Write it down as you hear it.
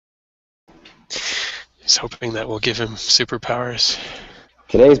He's hoping that will give him superpowers.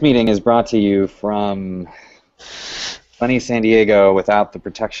 Today's meeting is brought to you from sunny San Diego without the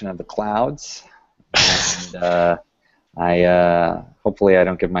protection of the clouds. And hopefully I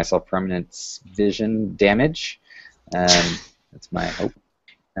don't give myself permanent vision damage. That's my hope.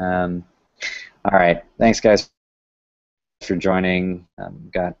 All right, thanks guys for joining.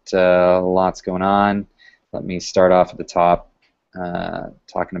 Got lots going on. Let me start off at the top,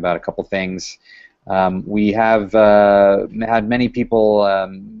 talking about a couple things. We have had many people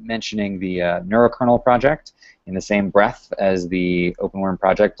mentioning the neurokernel project in the same breath as the OpenWorm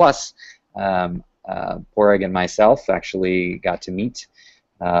project. Plus, Poreg and myself actually got to meet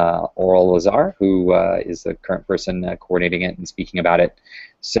Oral Lazar, who is the current person coordinating it and speaking about it.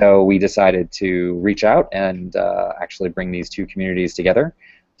 So we decided to reach out and actually bring these two communities together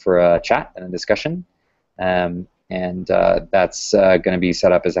for a chat and a discussion. That's going to be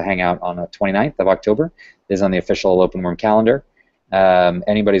set up as a hangout on the 29th of October. It is on the official OpenWorm calendar.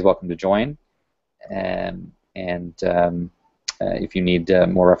 Anybody's welcome to join. If you need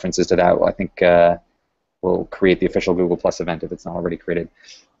more references to that, I think we'll create the official Google Plus event if it's not already created,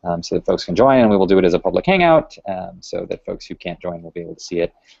 so that folks can join, and we will do it as a public hangout, so that folks who can't join will be able to see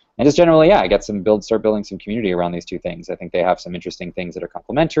it. And just generally, yeah, start building some community around these two things. I think they have some interesting things that are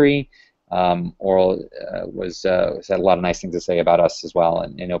complementary. Oral had a lot of nice things to say about us as well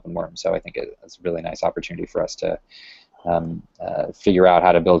in OpenWorm, so I think it's a really nice opportunity for us to figure out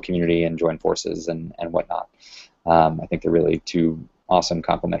how to build community and join forces and whatnot. I think they're really two awesome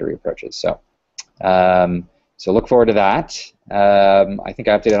complementary approaches. So look forward to that. I think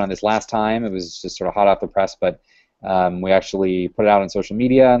I updated on this last time. It was just sort of hot off the press, but we actually put it out on social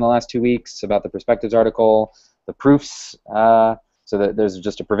media in the last 2 weeks about the Perspectives article, the proofs. So that there's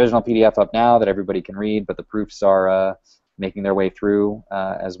just a provisional PDF up now that everybody can read, but the proofs are making their way through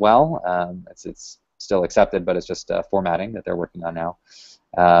as well. It's still accepted, but it's just formatting that they're working on now.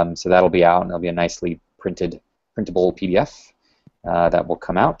 So that'll be out, and there'll be a nicely printable PDF that will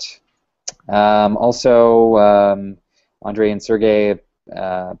come out. Also, Andre and Sergey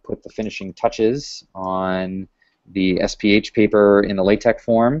put the finishing touches on the SPH paper in the LaTeX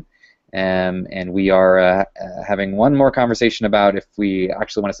form, and we are having one more conversation about if we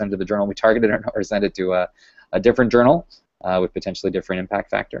actually want to send it to the journal we targeted or send it to a different journal with potentially different impact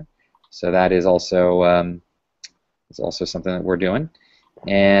factor. So that is also something that we're doing.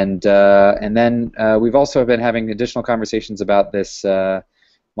 And then we've also been having additional conversations about this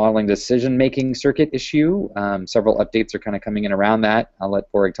modeling decision-making circuit issue. Several updates are kind of coming in around that. I'll let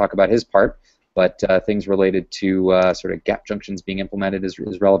Poreg talk about his part, but things related to sort of gap junctions being implemented is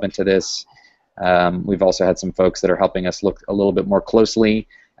relevant to this. We've also had some folks that are helping us look a little bit more closely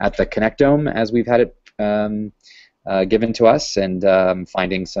at the connectome as we've had it given to us, and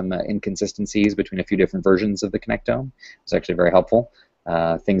finding some inconsistencies between a few different versions of the connectome. It's actually very helpful.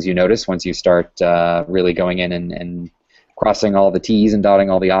 Things you notice once you start really going in and crossing all the T's and dotting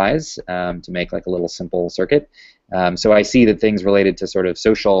all the I's to make like a little simple circuit. So I see that things related to sort of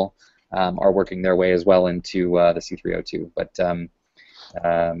social are working their way as well into the C302, but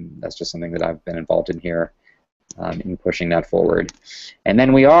that's just something that I've been involved in here in pushing that forward. And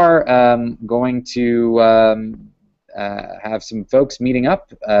then we are going to have some folks meeting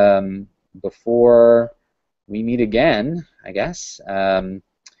up before we meet again, I guess,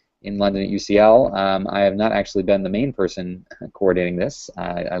 in London at UCL. I have not actually been the main person coordinating this.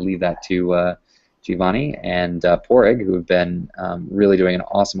 I leave that to Giovanni and Poreg, who have been really doing an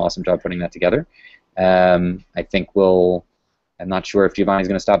awesome job putting that together. I think I'm not sure if Giovanni's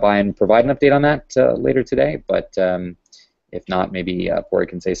going to stop by and provide an update on that later today, but if not, maybe Poreg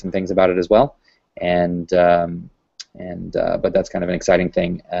can say some things about it as well. But that's kind of an exciting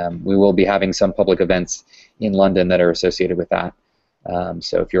thing. We will be having some public events in London that are associated with that.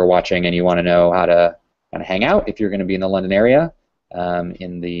 So if you're watching and you want to know how to kind of hang out, if you're going to be in the London area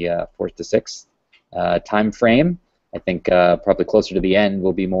in the 4th to 6th time frame, I think probably closer to the end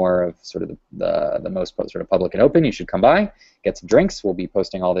will be more of sort of the most sort of public and open. You should come by, get some drinks. We'll be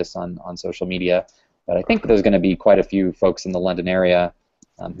posting all this on social media. But I think there's going to be quite a few folks in the London area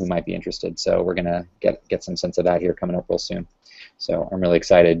who might be interested. So we're going to get some sense of that here coming up real soon. So I'm really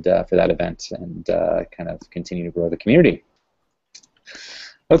excited for that event and kind of continue to grow the community.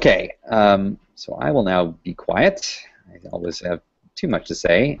 Okay, so I will now be quiet. I always have too much to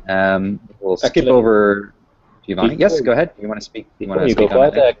say. We'll skip over Giovanni. Yes, go ahead. You want to speak? Do you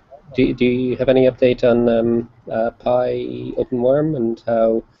have any update on Pi OpenWorm and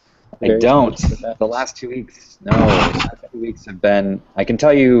how? I don't. The last 2 weeks, no. The last 2 weeks have been. I can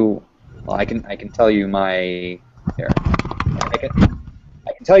tell you. Well, I can tell you my. Here.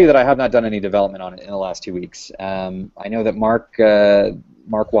 I can can tell you that I have not done any development on it in the last 2 weeks. I know that Mark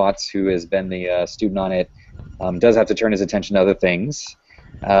Watts, who has been the student on it, does have to turn his attention to other things.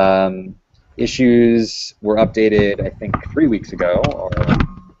 Issues were updated, I think, 3 weeks ago, or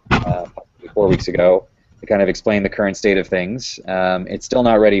possibly 4 weeks ago, to kind of explain the current state of things. It's still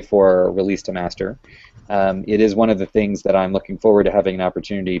not ready for release to master. It is one of the things that I'm looking forward to having an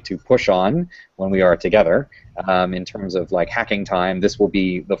opportunity to push on when we are together. In terms of like hacking time, this will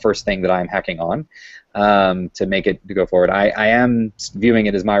be the first thing that I'm hacking on to make it to go forward. I am viewing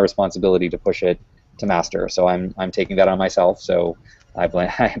it as my responsibility to push it to master, so I'm taking that on myself. So I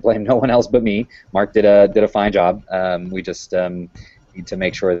blame no one else but me. Mark did a fine job. We just need to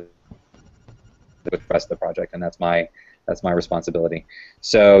make sure with the rest of the project, and that's my responsibility.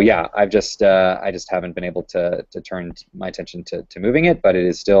 So yeah, I just haven't been able to turn my attention to moving it, but it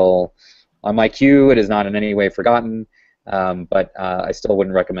is still on my queue. It is not in any way forgotten, but I still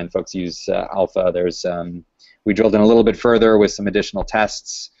wouldn't recommend folks use alpha. We drilled in a little bit further with some additional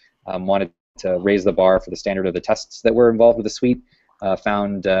tests. Wanted to raise the bar for the standard of the tests that were involved with the suite.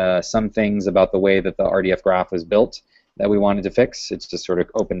 Found some things about the way that the RDF graph was built that we wanted to fix. It's just sort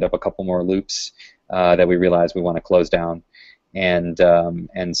of opened up a couple more loops that we realized we want to close down, and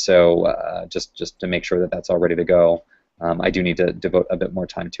so just to make sure that that's all ready to go, I do need to devote a bit more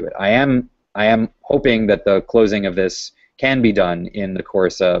time to it. I am hoping that the closing of this can be done in the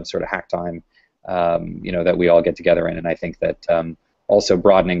course of sort of hack time, that we all get together in, and I think that also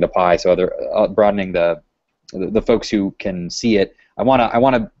broadening the pie, so broadening the folks who can see it. I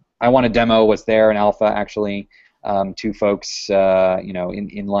want to demo what's there in alpha actually. To folks,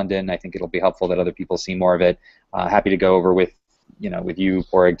 in London. I think it'll be helpful that other people see more of it. Happy to go over with you,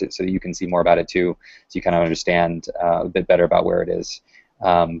 Porig, so that you can see more about it too, so you kind of understand a bit better about where it is.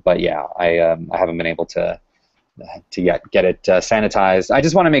 But yeah, I haven't been able to yet get it sanitized. I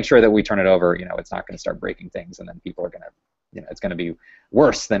just want to make sure that we turn it over. It's not going to start breaking things, and then people are going to. It's going to be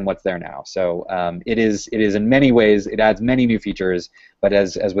worse than what's there now. So it is in many ways, it adds many new features, but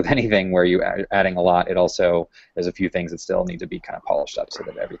as with anything where you're adding a lot, there's a few things that still need to be kind of polished up so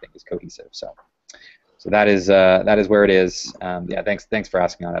that everything is cohesive. So that is where it is. Yeah, thanks for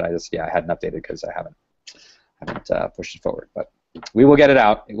asking on it. I hadn't updated because I haven't pushed it forward, but we will get it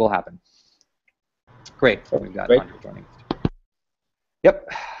out. It will happen. Great. We've got Andre joining. Yep.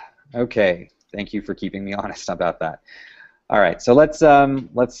 Okay. Thank you for keeping me honest about that. All right, so let's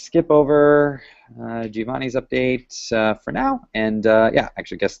skip over Giovanni's update for now, and yeah,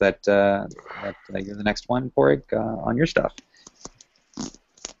 actually, guess that you're the next one, Porig, on your stuff.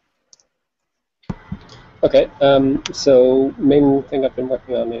 Okay, so main thing I've been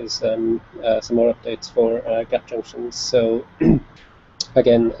working on is some more updates for gap junctions. So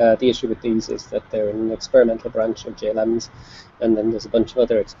again, the issue with these is that they're an experimental branch of JLMs, and then there's a bunch of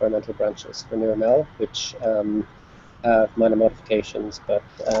other experimental branches for NeurML, which have minor modifications, but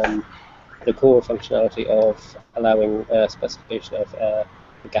the core functionality of allowing specification of a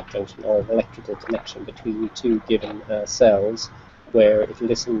gap junction or an electrical connection between two given cells, where it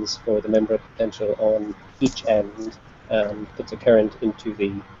listens for the membrane potential on each end and puts a current into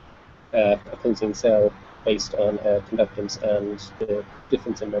the opposing cell based on conductance and the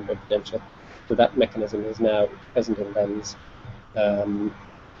difference in membrane potential. So that mechanism is now present in LENS,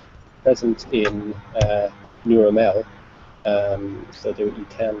 present in NeurML, so that you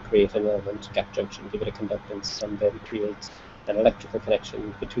can create an element gap junction, give it a conductance, and then create an electrical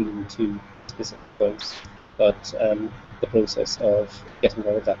connection between two specific points. But the process of getting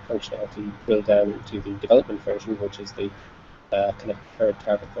all of that functionality drilled down into the development version, which is the kind of preferred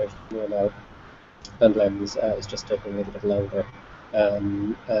target version of NeurML and LENS, is just taking a little bit longer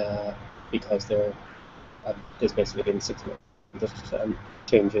because there's basically been 6 months of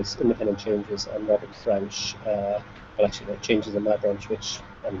changes, independent changes on Robert's branch, well actually there are changes in my branch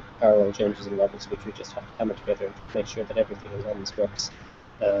and parallel changes in Robert's, which we just have to hammer together to make sure that everything in LENS works,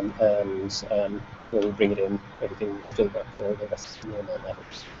 and when we bring it in, everything will work for the rest of the NeurML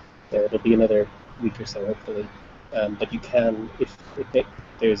networks. It'll be another week or so hopefully, but you can, if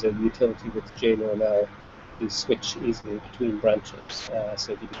there's a utility with JNeurML to switch easily between branches,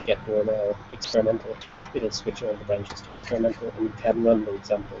 so if you can get NeurML experimental, it'll switch all the branches to experimental, and you can run the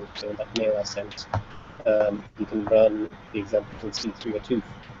example. So in that mail I sent, you can run the example in C302,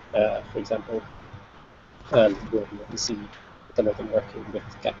 for example, and you'll be able to see some of them working with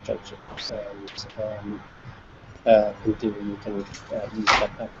gap junctions. And in theory, you can use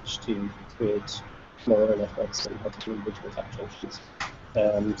that package to create smaller networks and multiple individual gap junctions.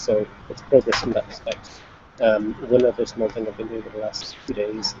 So it's progress in that respect. One other small thing I've been doing over the last few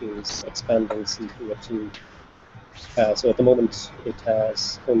days is expanding C302 So at the moment it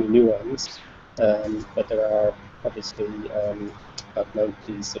has only neurons, but there are obviously about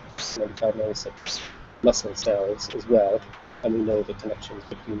 95, 96 muscle cells as well, and we know the connections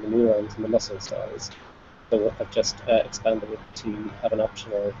between the neurons and the muscle cells. So I've just expanded it to have an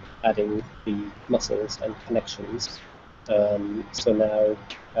option of adding the muscles and connections. So now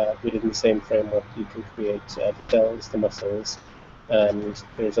within the same framework you can create the cells, the muscles, and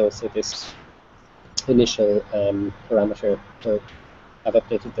there's also this initial parameter. So I've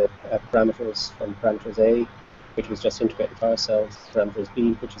updated the parameters from parameters A, which was just integrating fire cells, parameters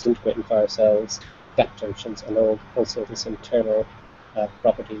B, which is integrating fire cells, gap junctions, and also this internal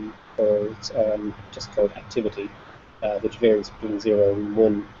property called just called activity, which varies between 0 and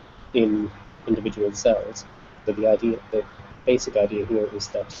 1 in individual cells. So the basic idea here is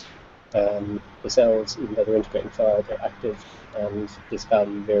that the cells, even though they're integrating fire, they're active, and this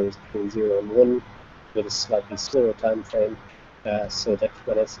value varies between 0 and 1 with a slightly slower time frame, so that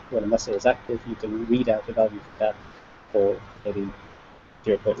when a muscle is active, you can read out a value for that for maybe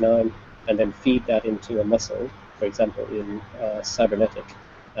 0.9, and then feed that into a muscle, for example, in cybernetic,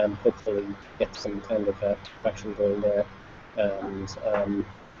 and hopefully get some kind of traction going there, and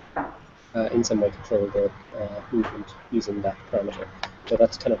in some way control the movement using that parameter. So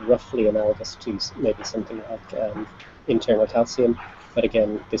that's kind of roughly analogous to maybe something like internal calcium, but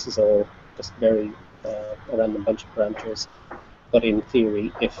again, this is all just very a random bunch of parameters. But in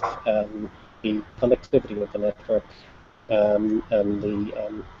theory, if the connectivity of the network and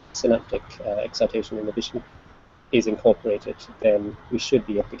the synaptic excitation inhibition is incorporated, then we should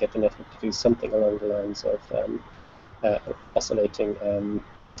be able to get the network to do something along the lines of oscillating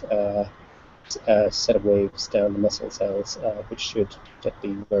a set of waves down the muscle cells, which should get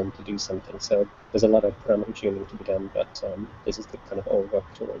the worm to do something. So there's a lot of parameter tuning to be done, but this is the kind of all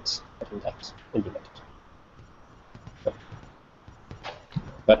work towards getting that implemented.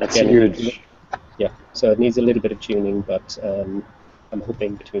 But That's again, huge. yeah, so it needs a little bit of tuning, but I'm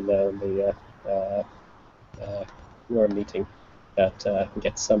hoping between now and the worm meeting that I can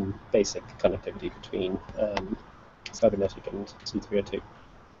get some basic connectivity between cybernetic and C302.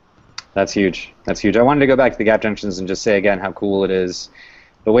 That's huge. That's huge. I wanted to go back to the gap junctions and just say again how cool it is.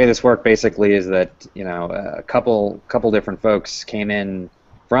 The way this worked basically is that a couple different folks came in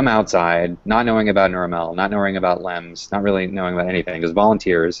from outside, not knowing about NeuroML, not knowing about LEMS, not really knowing about anything. Just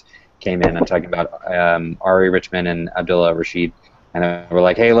volunteers came in. I'm talking about Ari Richmond and Abdullah Rashid, and they were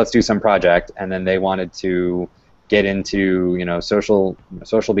like, "Hey, let's do some project." And then they wanted to get into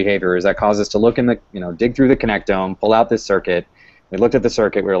social behaviors that cause us to look in the dig through the connectome, pull out this circuit. We looked at the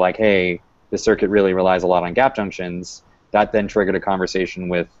circuit. We were like, "Hey, this circuit really relies a lot on gap junctions." That then triggered a conversation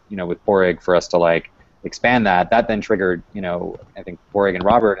with with Porig for us to expand that. That then triggered I think Porig and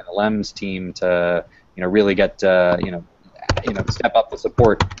Robert and the LEMS team to really get step up the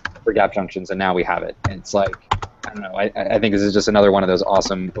support for gap junctions, and now we have it. And it's like, I don't know. I think this is just another one of those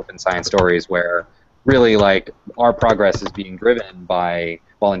awesome open science stories where really our progress is being driven by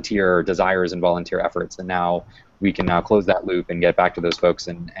volunteer desires and volunteer efforts, and now we can now close that loop and get back to those folks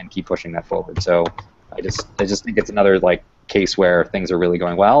and keep pushing that forward. So I just think it's another case where things are really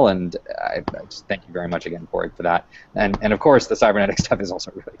going well, and I just thank you very much again, Porig, for that. And of course the cybernetic stuff is also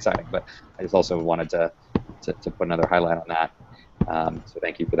really exciting, but I just also wanted to put another highlight on that. So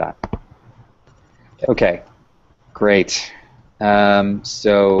thank you for that. Okay, great.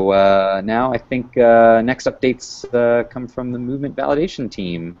 So now I think next updates come from the movement validation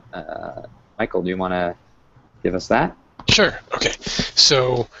team. Michael, do you want to give us that? Sure. Okay.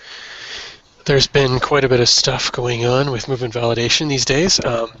 So there's been quite a bit of stuff going on with movement validation these days.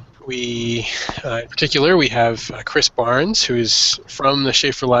 In particular, we have Chris Barnes, who is from the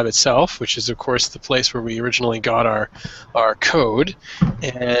Schaefer Lab itself, which is, of course, the place where we originally got our code.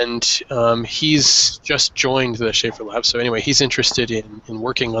 And he's just joined the Schaefer Lab. So anyway, he's interested in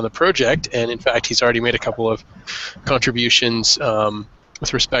working on the project. And in fact, he's already made a couple of contributions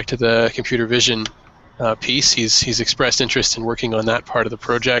with respect to the computer vision piece. He's expressed interest in working on that part of the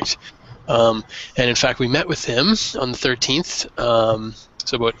project. And in fact, we met with him on the 13th,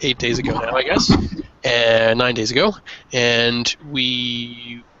 so about 8 days ago now, I guess, and 9 days ago, and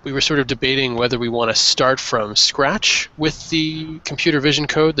we were sort of debating whether we want to start from scratch with the computer vision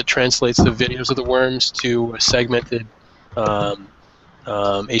code that translates the videos of the worms to a segmented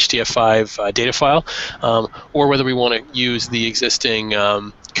HDF5 data file, or whether we want to use the existing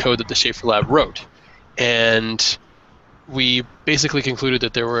code that the Schaefer Lab wrote. And we basically concluded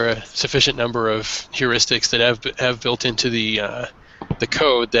that there were a sufficient number of heuristics that have built into the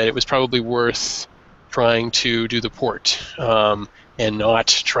code that it was probably worth trying to do the port. and not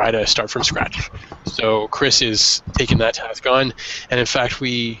try to start from scratch. So Chris is taking that task on, and in fact,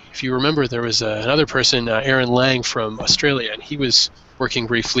 if you remember, there was another person, Aaron Lang from Australia, and he was working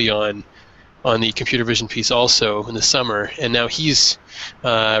briefly on the computer vision piece also in the summer, and now he's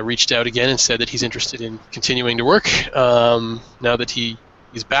reached out again and said that he's interested in continuing to work now that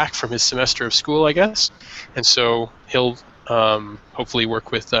he's back from his semester of school, I guess, and so he'll hopefully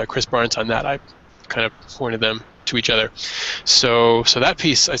work with Chris Barnes on that. I kind of pointed them to each other. So that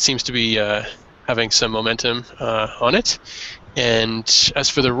piece seems to be having some momentum on it. And as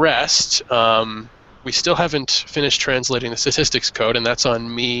for the rest, we still haven't finished translating the statistics code, and that's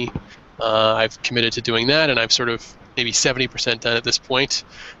on me. I've committed to doing that, and I'm sort of maybe 70% done at this point.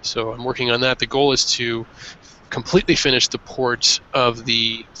 So I'm working on that. The goal is to completely finish the port of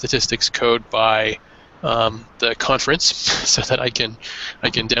the statistics code by the conference, so that I can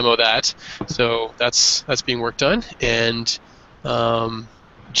demo that. So that's being worked on, and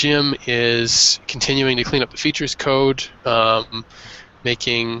Jim is continuing to clean up the features code,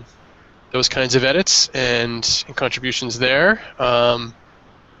 making those kinds of edits and contributions there.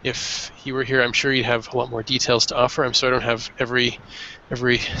 If he were here, I'm sure he'd have a lot more details to offer. I'm sorry I don't have every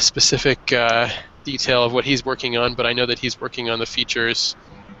specific detail of what he's working on, but I know that he's working on the features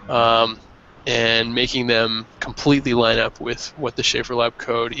and making them completely line up with what the Schaefer Lab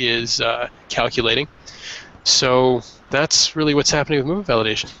code is calculating. So that's really what's happening with movement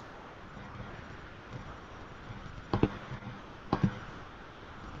validation.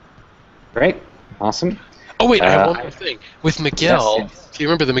 Great, awesome. Oh wait, I have one more thing. With Miguel, Yes. if you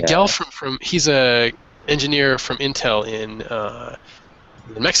remember the Miguel from he's a engineer from Intel in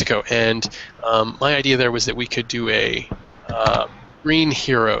Mexico, and my idea there was that we could do a Green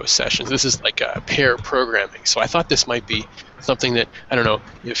Hero sessions. This is like a pair programming. So I thought this might be something that, I don't know,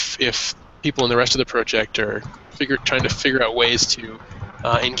 if people in the rest of the project are trying to figure out ways to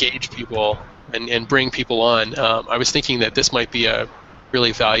engage people and bring people on, I was thinking that this might be a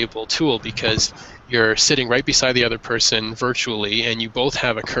really valuable tool, because you're sitting right beside the other person virtually, and you both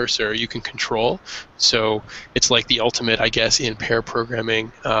have a cursor you can control. So it's like the ultimate, I guess, in pair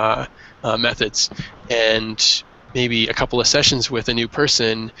programming methods. And maybe a couple of sessions with a new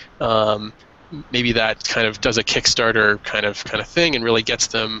person, maybe that kind of does a Kickstarter kind of thing and really gets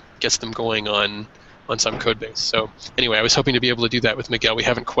them going on some code base. So anyway, I was hoping to be able to do that with Miguel. We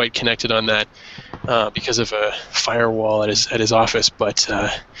haven't quite connected on that because of a firewall at his office, but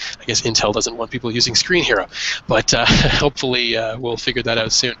I guess Intel doesn't want people using Screen Hero. But hopefully we'll figure that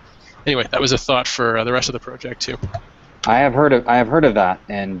out soon. Anyway, that was a thought for the rest of the project too. I have heard of that,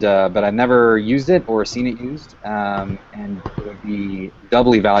 and but I've never used it or seen it used, and it would be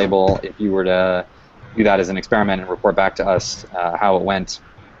doubly valuable if you were to do that as an experiment and report back to us how it went,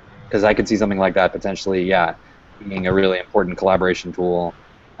 because I could see something like that potentially, yeah, being a really important collaboration tool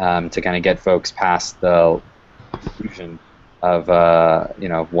to kind of get folks past the confusion of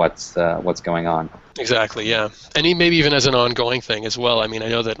what's going on. Exactly, yeah. And maybe even as an ongoing thing as well. I mean, I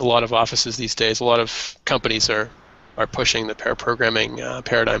know that a lot of offices these days, a lot of companies are pushing the pair programming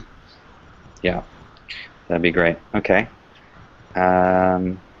paradigm. Yeah, that'd be great. Okay.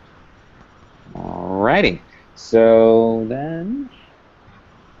 Alrighty. So then,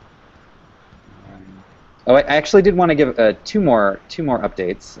 I actually did want to give two more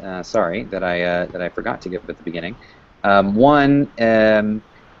updates. Sorry that I forgot to give at the beginning. One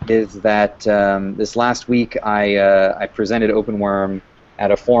is that this last week I presented OpenWorm at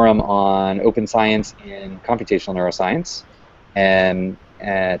a forum on open science in computational neuroscience, and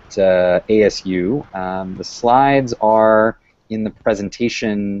at ASU. The slides are in the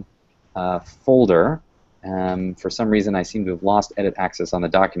presentation folder. For some reason, I seem to have lost edit access on the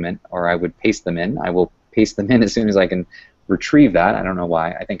document, or I would paste them in. I will paste them in as soon as I can retrieve that. I don't know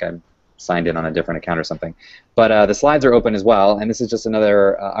why. I think I'm signed in on a different account or something. But the slides are open as well, and this is just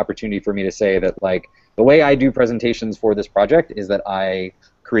another opportunity for me to say that, like, the way I do presentations for this project is that I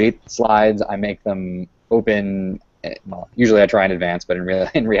create slides, I make them open. Well, usually I try in advance, but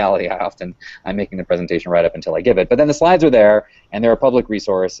in reality, I'm making the presentation right up until I give it. But then the slides are there, and they're a public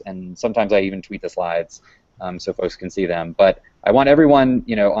resource, and sometimes I even tweet the slides so folks can see them. But I want everyone,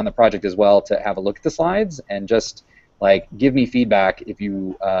 on the project as well to have a look at the slides and just give me feedback if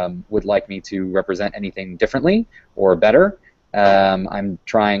you would like me to represent anything differently or better. I'm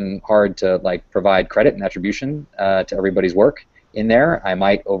trying hard to provide credit and attribution to everybody's work in there. I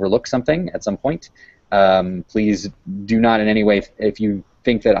might overlook something at some point. Please do not in any way, if you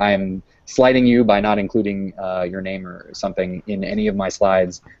think that I'm slighting you by not including your name or something in any of my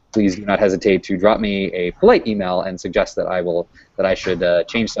slides, please do not hesitate to drop me a polite email and suggest that I should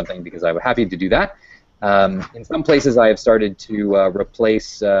change something, because I would be happy to do that. In some places, I have started to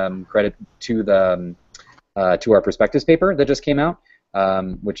replace credit to the to our perspectives paper that just came out,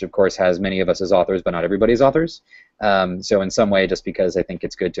 which of course has many of us as authors, but not everybody's authors. So in some way, just because I think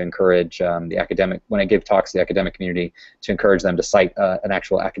it's good to encourage the academic, when I give talks to the academic community, to encourage them to cite an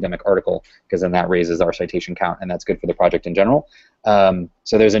actual academic article, because then that raises our citation count, and that's good for the project in general.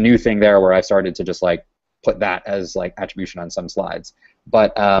 So there's a new thing there where I've started to just like put that as like attribution on some slides.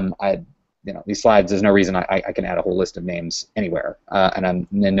 But these slides, there's no reason I can add a whole list of names anywhere, and I'm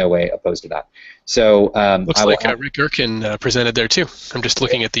in no way opposed to that. So looks like Rick Gherkin presented there too. I'm just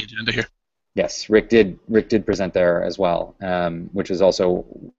looking at the agenda here. Yes, Rick did present there as well, which is also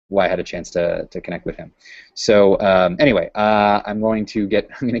why I had a chance to connect with him. So anyway, I'm going to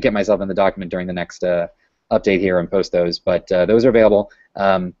get myself in the document during the next update here and post those. But those are available.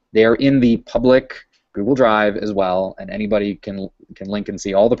 They are in the public Google Drive as well, and anybody can link and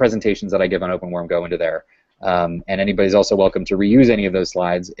see all the presentations that I give on OpenWorm go into there. And anybody's also welcome to reuse any of those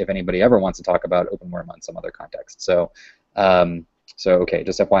slides if anybody ever wants to talk about OpenWorm on some other context. So, okay,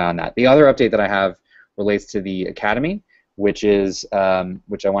 just FYI on that. The other update that I have relates to the Academy, which is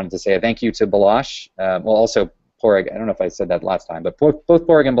which I wanted to say a thank you to Balash. Well, also Porig. I don't know if I said that last time, but both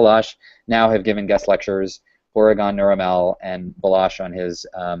Porig and Balash now have given guest lectures. Porig on NeurML and Balash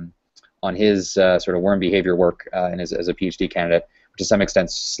on his sort of worm behavior work and as a PhD candidate, which to some extent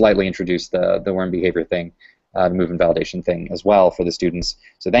slightly introduced the worm behavior thing, the movement validation thing as well for the students.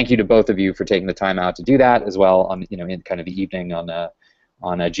 So thank you to both of you for taking the time out to do that as well on in kind of the evening on a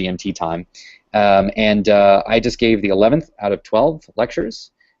GMT time. And I just gave the 11th out of 12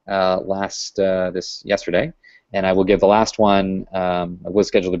 lectures yesterday. And I will give the last one, it was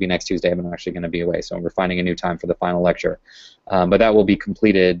scheduled to be next Tuesday, but I'm actually going to be away, so we're finding a new time for the final lecture. But that will be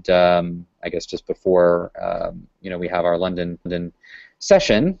completed, I guess, just before we have our London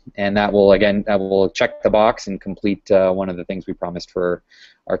session, and that will check the box and complete one of the things we promised for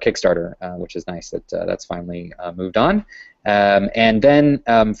our Kickstarter, which is nice that that's finally moved on. And then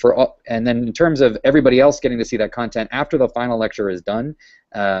in terms of everybody else getting to see that content after the final lecture is done,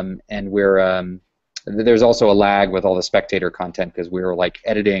 and we're there's also a lag with all the spectator content because we were like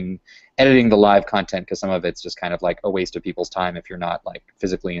editing the live content because some of it's just kind of like a waste of people's time if you're not like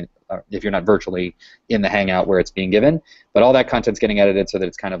physically, if you're not virtually in the Hangout where it's being given. But all that content's getting edited so that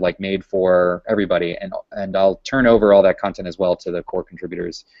it's kind of like made for everybody, and I'll turn over all that content as well to the core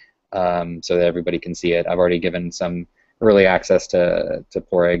contributors so that everybody can see it. I've already given some early access to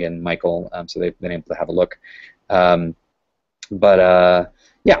Porig and Michael, so they've been able to have a look.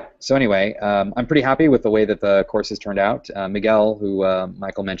 Yeah, so anyway, I'm pretty happy with the way that the course has turned out. Miguel, who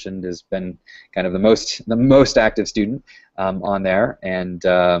Michael mentioned, has been kind of the most active student on there, and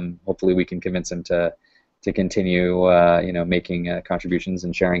hopefully we can convince him to continue making contributions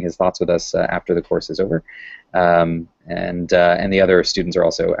and sharing his thoughts with us after the course is over. And the other students are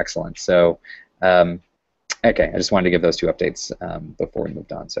also excellent. So okay, I just wanted to give those two updates before we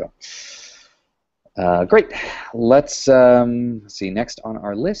moved on. So. Great. Let's see. Next on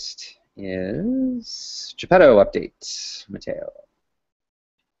our list is Geppetto update. Matteo.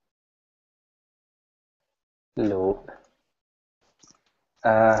 Hello.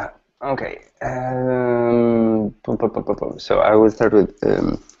 Okay. So I will start with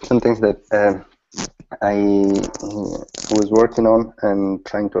some things that I was working on and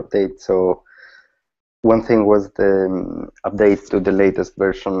trying to update. So one thing was the update to the latest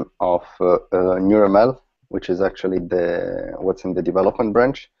version of NeurML, which is actually what's in the development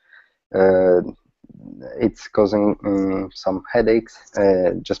branch. It's causing some headaches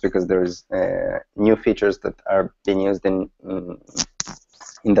just because there's new features that are being used in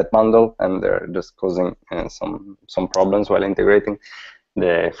that bundle, and they're just causing some problems while integrating.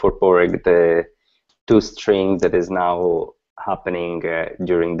 For Porig, the toString that is now happening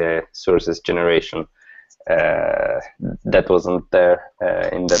during the sources generation. That wasn't there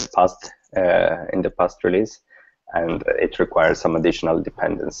in the past release, and it requires some additional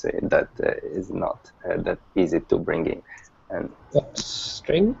dependency that is not that easy to bring in. And what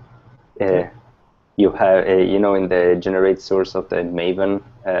string? You have in the generate source of the Maven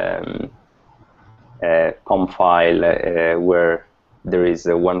com file where there is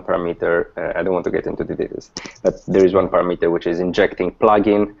one parameter. I don't want to get into the details, but there is one parameter which is injecting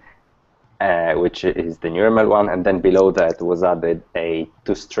plugin. Which is the NeurML one, and then below that was added a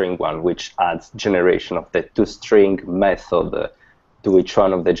toString one, which adds generation of the toString method to each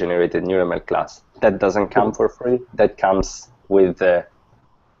one of the generated NeurML class. That doesn't come for free. That comes with the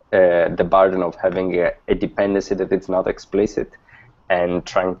burden of having a dependency that it's not explicit, and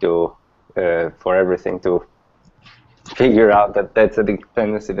trying to for everything to figure out that that's a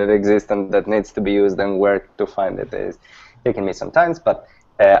dependency that exists and that needs to be used, and where to find it is taking me some time. But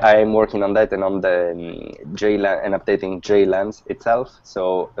I'm working on that and on the JLAM and updating JLAMs itself.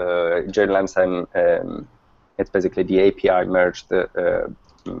 So JLAMs, it's basically the API merged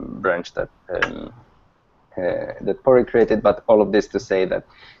branch that that Pori created. But all of this to say that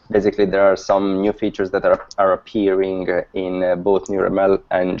basically there are some new features that are appearing in both NeurML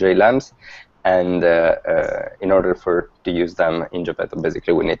and JLAMs. And in order to use them in Geppetto,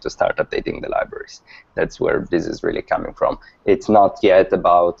 basically we need to start updating the libraries. That's where this is really coming from. It's not yet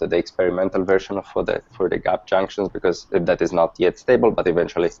about the experimental version for the gap junctions, because that is not yet stable. But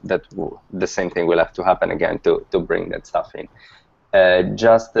eventually, the same thing will have to happen again to bring that stuff in.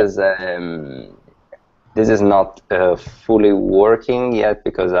 Just as this is not fully working yet,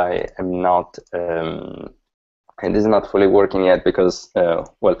 because I am not. And this is not fully working yet because,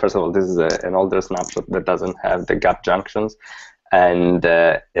 well, first of all, this is an older snapshot that doesn't have the gap junctions, and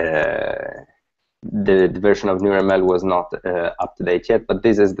the version of NeurML was not up to date yet. But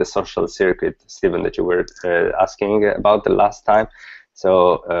this is the social circuit, Stephen, that you were asking about the last time.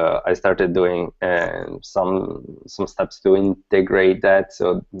 So I started doing some steps to integrate that,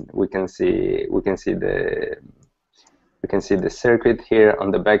 so we can see the circuit here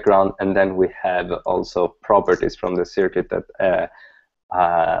on the background, and then we have also properties from the circuit that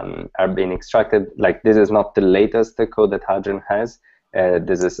are being extracted. Like, this is not the latest code that Hadrian has.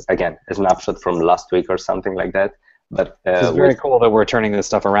 This is, again, a snapshot from last week or something like that. But it's very cool that we're turning this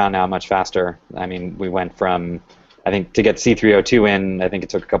stuff around now much faster. I mean, we went from, I think, to get C302 in, I think it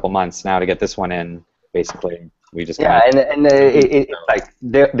took a couple months. Now to get this one in, basically, we just like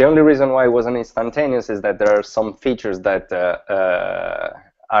the only reason why it wasn't instantaneous is that there are some features that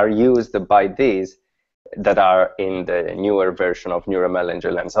are used by these that are in the newer version of NeurML and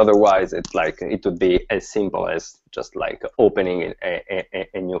JLAMs. Otherwise, it would be as simple as just like opening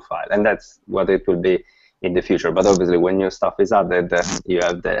a new file, and that's what it will be in the future. But obviously, when new stuff is added, you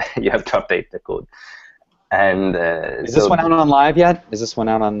have to update the code. And is this one out on live yet? Is this one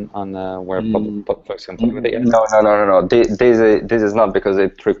out on where folks can play with it yet? No. This is not, because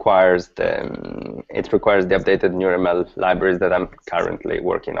it requires the updated NeurML libraries that I'm currently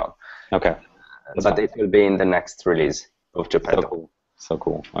working on. Okay. But it will be in the next release of Geppetto. So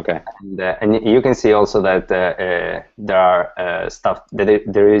cool. Okay. And you can see also that there are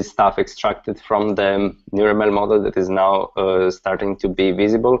there is stuff extracted from the NeurML model that is now starting to be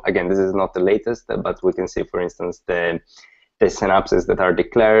visible. Again, this is not the latest, but we can see, for instance, the synapses that are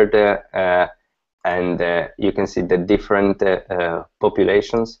declared, and you can see the different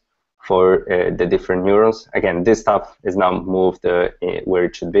populations for the different neurons. Again, this stuff is now moved where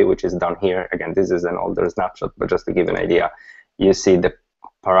it should be, which is down here. Again, this is an older snapshot, but just to give an idea, you see the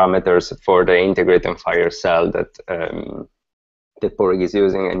parameters for the integrate and fire cell that that Porig is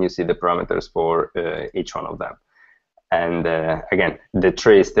using, and you see the parameters for each one of them. And again, the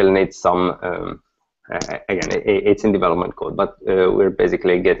tree still needs some. Again, it's in development code, but we're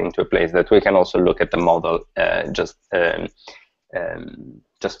basically getting to a place that we can also look at the model just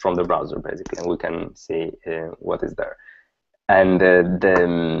from the browser, basically, and we can see what is there. And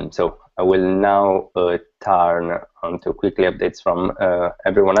so I will now turn on to quickly updates from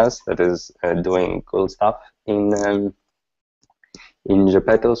everyone else that is doing cool stuff in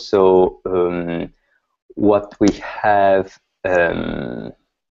Geppetto. So what we have,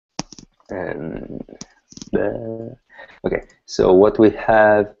 okay. So what we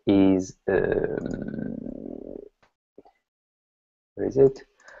have is where is it?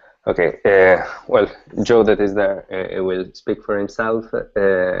 Okay, well, Joe that is there will speak for himself.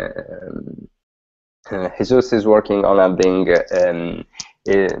 Jesus is working on adding,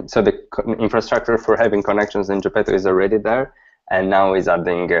 so the infrastructure for having connections in Geppetto is already there, and now is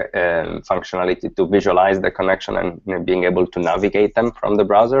adding functionality to visualize the connection and being able to navigate them from the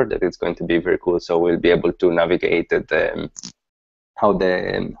browser. That is going to be very cool. So we'll be able to navigate how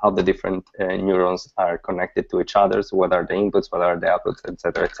the different neurons are connected to each other. So what are the inputs, what are the outputs,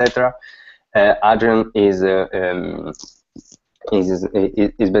 etc., etc. Adrian is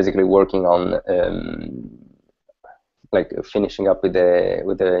basically working on like finishing up with the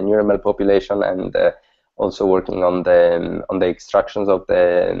NeurML population, and also working on the extractions of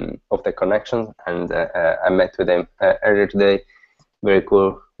the connections. And I met with him earlier today. Very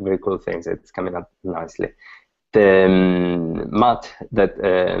cool things. It's coming up nicely. The Matt that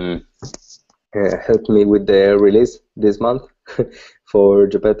helped me with the release this month for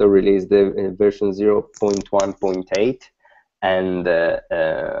Geppetto released the version 0.1.8, and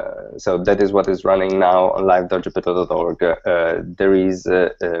so that is what is running now on live.geppetto.org. There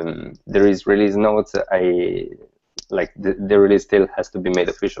is release notes. like the release still has to be made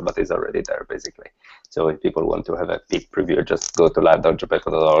official, but it's already there basically. So if people want to have a peek preview, just go to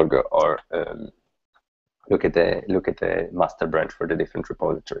live.geppetto.org or look at the master branch for the different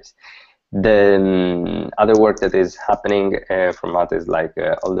repositories. The other work that is happening from Matt is like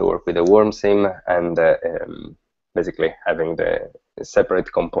all the work with the worm sim and basically having the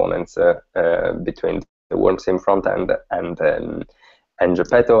separate components between the worm sim front end and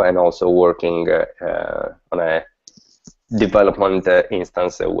Geppetto, and also working on a development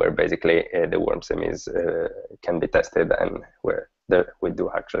instance where basically the worm sim is can be tested, and where we do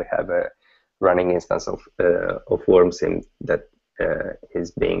actually have a running instance of worm sim that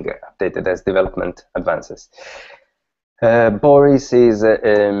is being updated as development advances. Boris is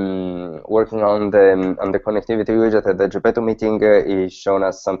working on the connectivity widget at the Geppetto meeting. He's shown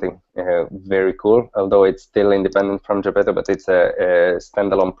us something very cool, although it's still independent from Geppetto, but it's a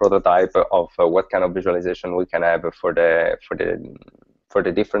standalone prototype of what kind of visualization we can have for the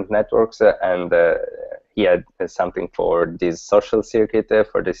different networks. And he had something for this social circuit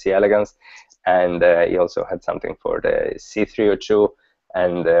for the C elegans, and he also had something for the C302.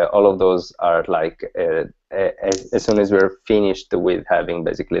 And all of those are like, as soon as we're finished with having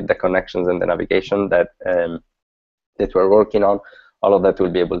basically the connections and the navigation that that we're working on, all of that will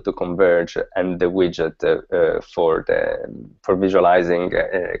be able to converge, and the widget for visualizing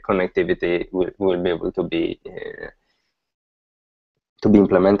connectivity will be able to be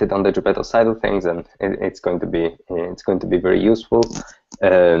implemented on the Geppetto side of things, and it's going to be very useful.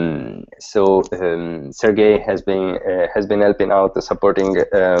 Sergey has been helping out, supporting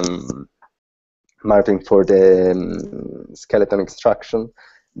Martin for the skeleton extraction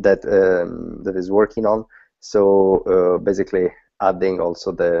that that is working on. So basically adding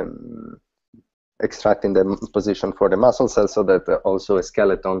also the extracting the position for the muscle cell, so that also a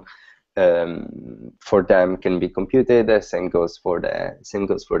skeleton for them can be computed. Same goes for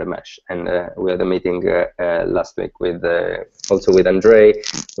the mesh. And we had a meeting last week with also with Andre.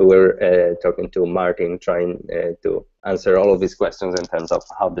 We were talking to Martin, trying to answer all of these questions in terms of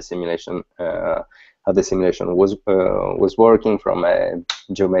how the simulation was working from a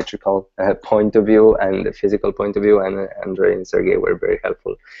geometrical point of view and a physical point of view. And Andre and Sergey were very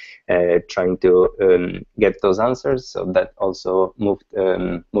helpful trying to get those answers. So that also moved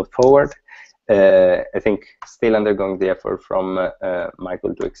forward. I think still undergoing the effort from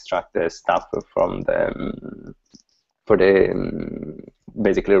Michael to extract the stuff from the for the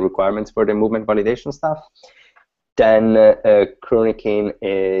basically requirements for the movement validation stuff. Then Krunikin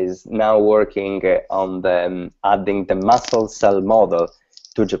is now working on adding the muscle cell model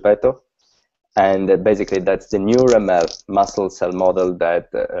to Geppetto, and basically that's the new RML muscle cell model that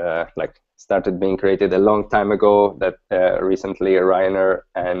like started being created a long time ago, that recently Rainer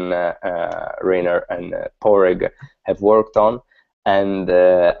and Poreg have worked on. And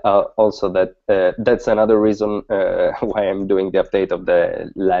also that's another reason why I'm doing the update of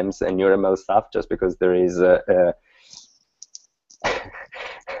the LAMS and URML stuff, just because there is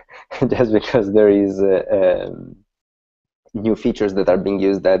new features that are being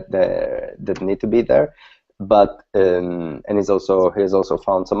used that need to be there. But and he has also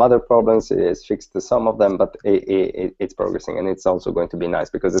found some other problems. He has fixed some of them, but it's progressing, and it's also going to be nice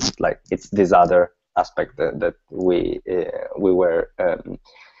because it's this other aspect that we were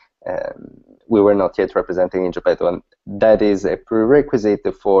not yet representing in Geppetto, and that is a prerequisite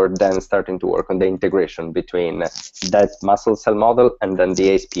for then starting to work on the integration between that muscle cell model and then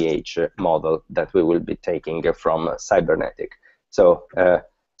the SPH model that we will be taking from cybernetic. So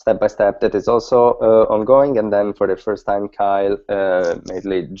step by step, that is also ongoing. And then for the first time, Kyle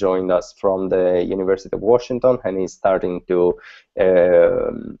mainly joined us from the University of Washington, and he's starting to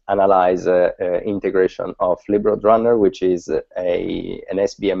analyze integration of LibRoadRunner, which is an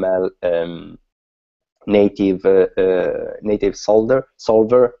SBML native solver,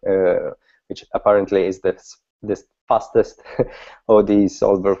 which apparently is the fastest OD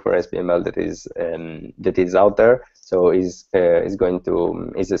solver for SBML that is out there. So he's a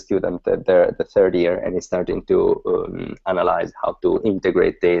student at the third year, and he's starting to analyze how to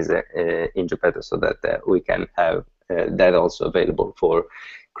integrate these in Geppetto, so that we can have that also available for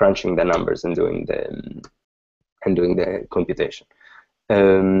crunching the numbers and doing the computation.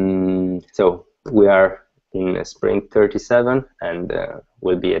 So we are in sprint 37, and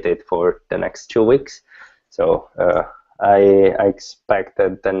we'll be at it for the next 2 weeks. So I expect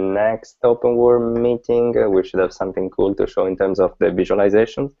that the next OpenWorm meeting we should have something cool to show in terms of the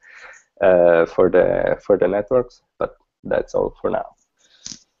visualization for the networks. But that's all for now.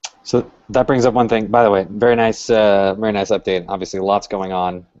 So that brings up one thing. By the way, very nice update. Obviously, lots going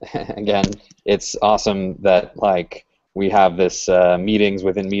on. Again, it's awesome that like we have this meetings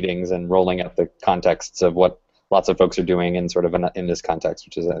within meetings and rolling out the contexts of what lots of folks are doing in sort of in this context,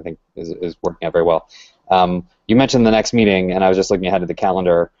 which is I think is working out very well. You mentioned the next meeting, and I was just looking ahead at the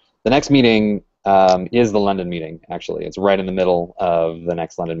calendar. The next meeting is the London meeting. Actually, it's right in the middle of the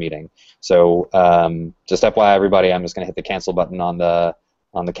next London meeting. So just FYI, everybody, I'm just going to hit the cancel button on the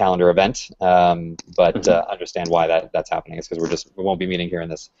calendar event, but understand why that's happening. It's because we won't be meeting here in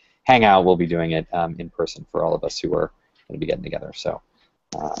this hangout. We'll be doing it in person for all of us who are going to be getting together. So,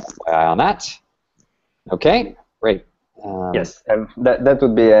 FYI on that. Okay, great. Yes, and that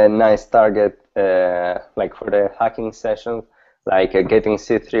would be a nice target, like for the hacking session, like getting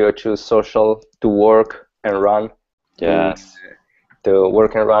C302 social to work and run. Yes. To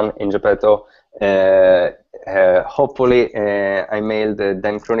work and run in Geppetto. Hopefully, I mailed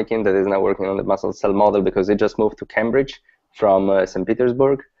Dan Kronikin, that is now working on the muscle cell model, because he just moved to Cambridge from St.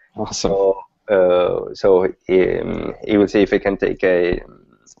 Petersburg. Awesome. So he will see if he can take a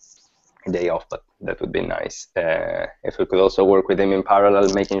day off, but that would be nice. If we could also work with him in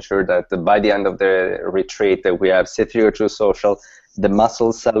parallel, making sure that by the end of the retreat that we have C302 social, the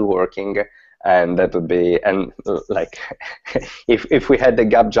muscle cell working, and that would be, and like, if we had the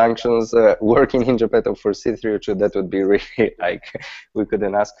gap junctions working in Geppetto for C302, that would be really, like, we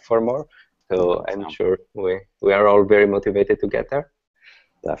couldn't ask for more. So I'm sure we are all very motivated to get there.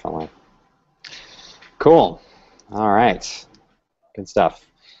 Definitely. Cool. All right. Good stuff.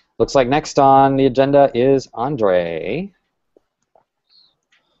 Looks like next on the agenda is Andre.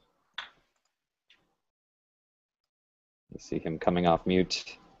 You see him coming off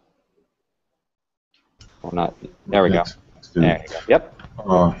mute. Or not. There we go. There you go. Yep.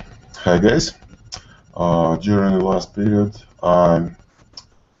 Hi guys. During the last period, I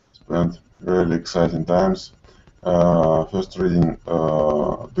spent really exciting times. First reading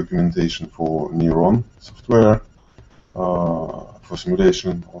documentation for Neuron software for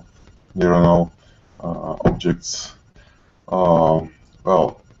simulation of neuronal objects.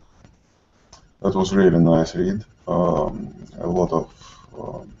 Well, that was really nice read. A lot of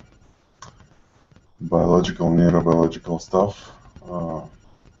biological, neurobiological stuff.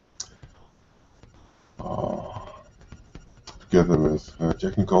 Together with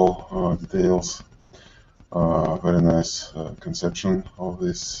technical details. Very nice conception of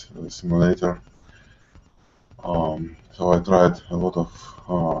this simulator. So I tried a lot of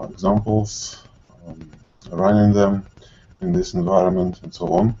examples, running them in this environment and so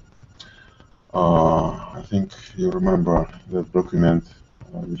on. I think you remember the document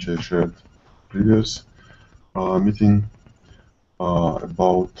which I shared previous meeting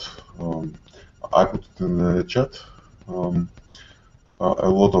about, I put it in the chat, a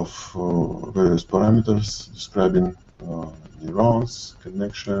lot of various parameters describing neurons,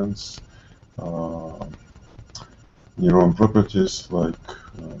 connections, neuron properties like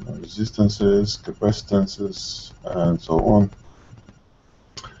resistances, capacitances, and so on.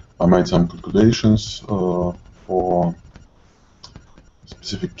 I made some calculations for a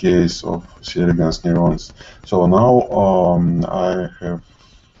specific case of C. elegans neurons. So now I have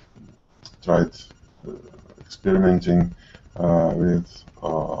tried experimenting with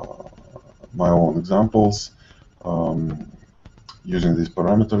my own examples using these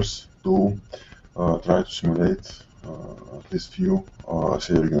parameters to try to simulate at least few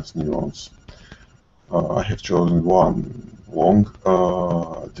C. elegans neurons. I have chosen one long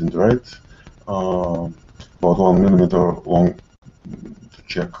dendrite, about 1 millimeter long, to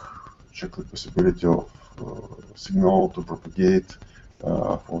check the possibility of signal to propagate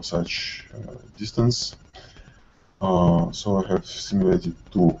for such distance. So I have simulated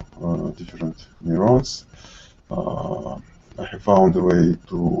two different neurons. I have found a way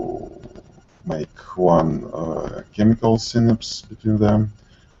to make one chemical synapse between them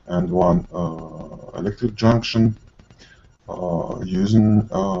and one electric junction using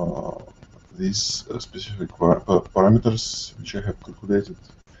these specific parameters which I have calculated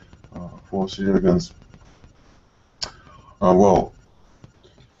for C. elegans.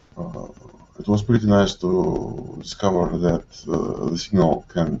 It was pretty nice to discover that the signal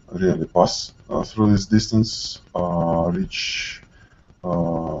can really pass through this distance, reach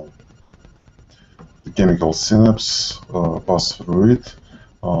the chemical synapse, pass through it,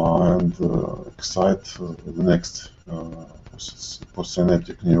 and excite the next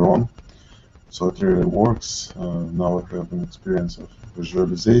postsynaptic neuron. So it really works. Now I have an experience of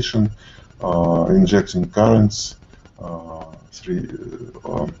visualization, injecting currents,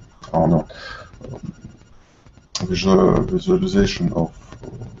 visualization of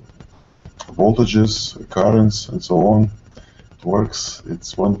voltages, currents, and so on. It works.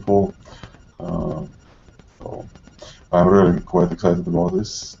 It's wonderful. So I'm really quite excited about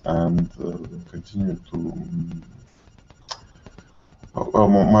this, and continue to. Well,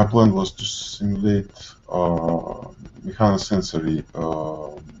 my plan was to simulate mechanosensory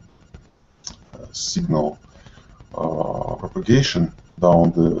signal propagation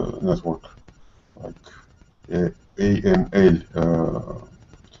down the network, like AML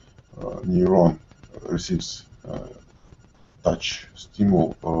neuron receives touch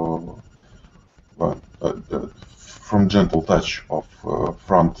stimuli from gentle touch of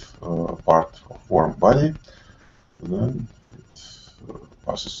front part of worm body, and then it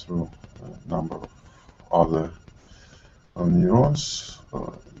passes through a number of other neurons,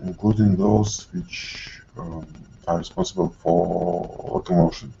 including those which are responsible for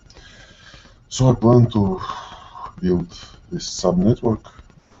locomotion. So I plan to build this subnetwork,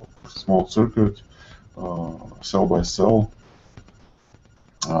 small circuit, cell by cell,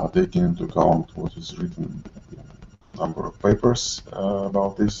 taking into account what is written in a number of papers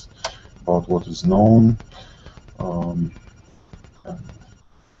about this, about what is known. And,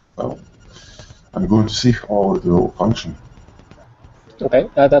 well, I'm going to see how it will function. Okay,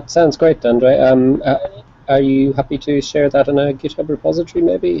 that sounds great, Andre. Are you happy to share that in a GitHub repository,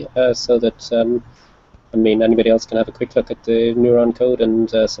 maybe, so that I mean anybody else can have a quick look at the neuron code and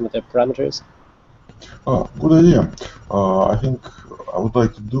some of the parameters? Good idea. I think I would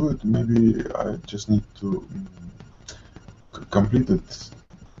like to do it. Maybe I just need to complete it.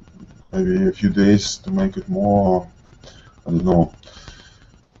 Maybe a few days to make it more, I don't know,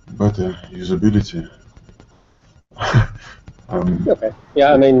 better usability. Okay.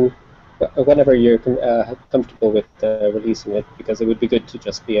 Yeah, I mean, whenever you're comfortable with releasing it, because it would be good to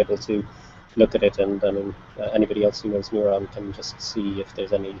just be able to look at it, and I mean, anybody else who knows Neuron can just see if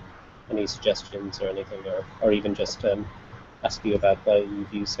there's any suggestions or anything, or even just ask you about why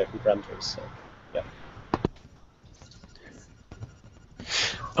you've used certain parameters. So, yeah.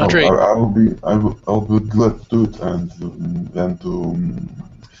 Andre, I'll be glad to do it, and then to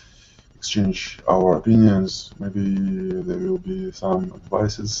exchange our opinions. Maybe there will be some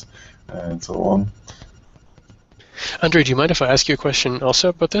advices and so on. Andre, do you mind if I ask you a question also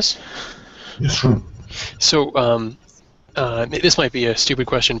about this? Yes, sure. So this might be a stupid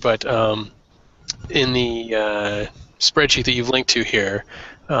question, but in the spreadsheet that you've linked to here,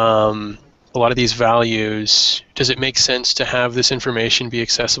 a lot of these values, does it make sense to have this information be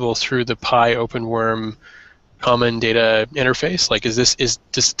accessible through the Pi OpenWorm common data interface? Like,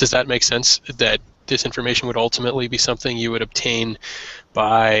 does that make sense that this information would ultimately be something you would obtain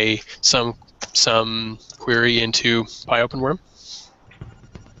by some query into Pi OpenWorm?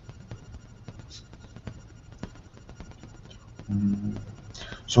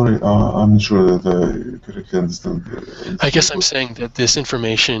 Sorry, I'm not sure that I correctly understand. I guess I'm saying that this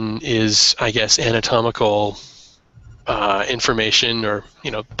information is, I guess, anatomical information, or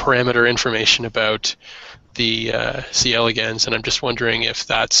parameter information about the C. elegans, and I'm just wondering if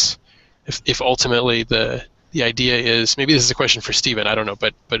that's if ultimately the idea is, maybe this is a question for Stephen, I don't know,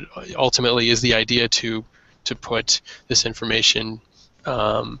 but ultimately is the idea to put this information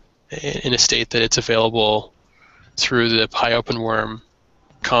in a state that it's available through the Pi OpenWorm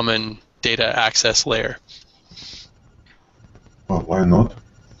common data access layer. Well, why not?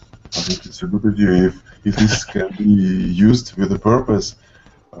 I think it's a good idea if this can be used with a purpose.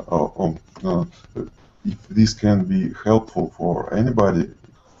 If this can be helpful for anybody,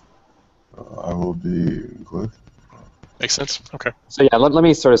 I will be glad. Makes sense. Okay. So yeah, let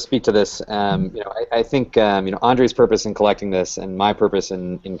me sort of speak to this. I think Andre's purpose in collecting this and my purpose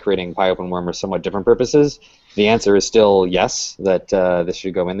in creating Pi OpenWorm are somewhat different purposes. The answer is still yes, that this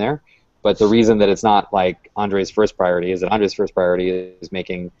should go in there. But the reason that it's not like Andre's first priority is that Andre's first priority is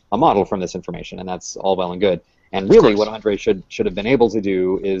making a model from this information, and that's all well and good. And really, what Andre should have been able to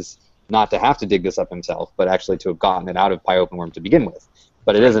do is not to have to dig this up himself, but actually to have gotten it out of Pi OpenWorm to begin with.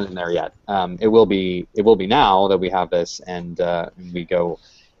 But it isn't in there yet. It will be now that we have this, and we go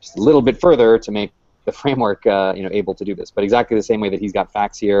just a little bit further to make the framework able to do this. But exactly the same way that he's got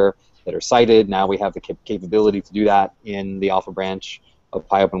facts here that are cited, now we have the capability to do that in the alpha branch of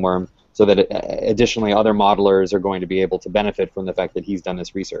Pi OpenWorm, so that additionally other modelers are going to be able to benefit from the fact that he's done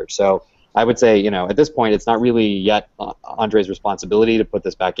this research. So I would say, at this point, it's not really yet Andre's responsibility to put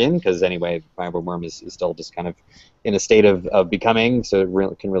this back in, because anyway, Pi OpenWorm is still just kind of in a state of becoming, so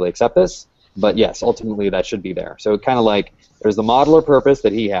it can really accept this. But yes, ultimately that should be there. So kind of like there's the modeler purpose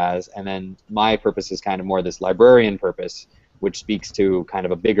that he has, and then my purpose is kind of more this librarian purpose, which speaks to kind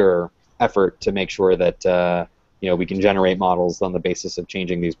of a bigger effort to make sure that we can generate models on the basis of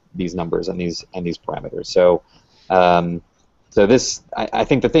changing these numbers and these parameters. So so this, I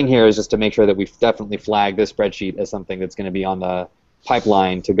think the thing here is just to make sure that we've definitely flagged this spreadsheet as something that's going to be on the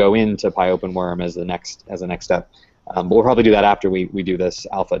pipeline to go into PyOpenWorm as the next step. But we'll probably do that after we do this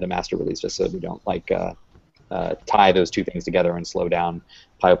alpha to master release, just so that we don't tie those two things together and slow down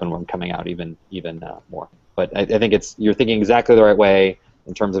PyOpenWorm coming out even more. But I think you're thinking exactly the right way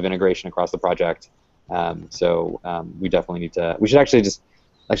in terms of integration across the project. So we definitely need to. We should actually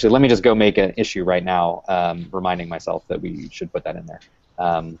let me just go make an issue right now, reminding myself that we should put that in there.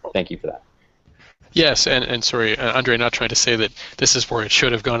 Thank you for that. Yes, and sorry, Andre, not trying to say that this is where it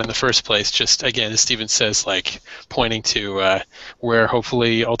should have gone in the first place. Just again, as Steven says, pointing to where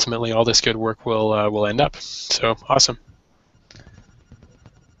hopefully ultimately all this good work will end up. So awesome.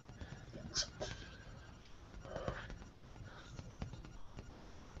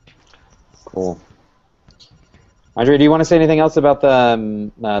 Cool. Andre, do you want to say anything else about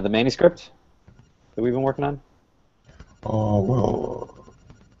the manuscript that we've been working on? Well,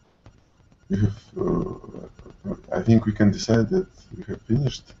 we have, I think we can decide that we have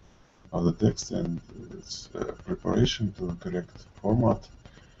finished the text and its preparation to the correct format.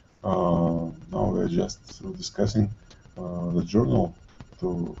 Now we're just discussing the journal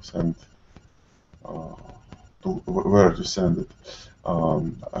to send, where to send it.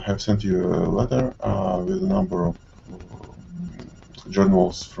 I have sent you a letter with a number of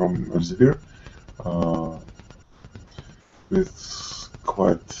journals from Elsevier with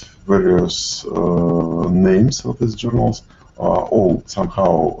quite various names of these journals, all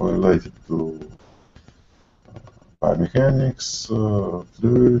somehow related to biomechanics,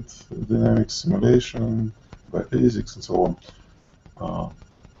 fluid dynamics, simulation, biophysics, and so on.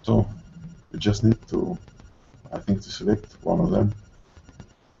 So we just need to, I think, to select one of them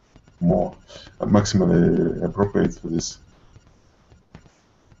more maximally appropriate for this.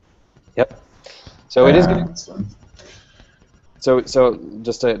 Yep. So it is going to. So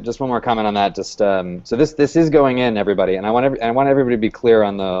just one more comment on that. So this is going in, everybody, and I want everybody to be clear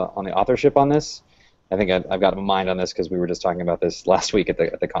on the authorship on this. I think I've got my mind on this because we were just talking about this last week at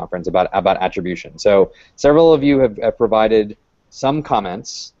the conference about attribution. So several of you have provided some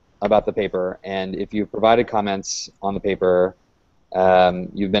comments about the paper, and if you've provided comments on the paper,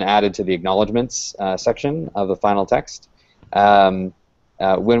 you've been added to the acknowledgments section of the final text.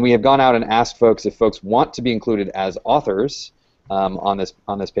 When we have gone out and asked folks if folks want to be included as authors on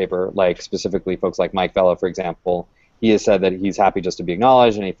this paper, like specifically folks like Mike Vella, for example, he has said that he's happy just to be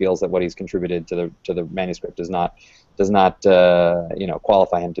acknowledged, and he feels that what he's contributed to the manuscript does not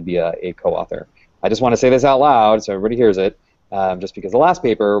qualify him to be a co-author. I just want to say this out loud so everybody hears it. Just because the last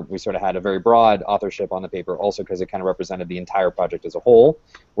paper, we sort of had a very broad authorship on the paper, also because it kind of represented the entire project as a whole,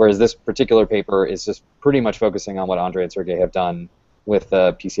 whereas this particular paper is just pretty much focusing on what Andre and Sergey have done with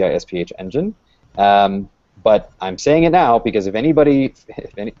the PCI SPH engine. But I'm saying it now because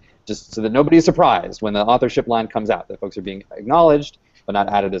just so that nobody's surprised when the authorship line comes out, that folks are being acknowledged but not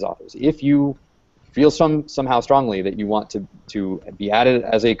added as authors. If you feel somehow strongly that you want to be added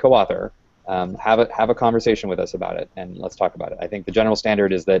as a co-author, have a conversation with us about it, and let's talk about it. I think the general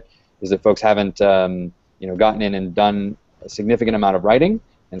standard is that folks haven't gotten in and done a significant amount of writing,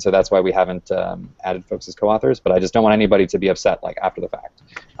 and so that's why we haven't added folks as co-authors. But I just don't want anybody to be upset after the fact.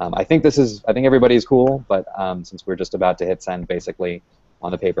 I think everybody's cool, but since we're just about to hit send basically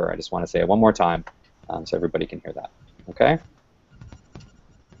on the paper, I just want to say it one more time so everybody can hear that. Okay.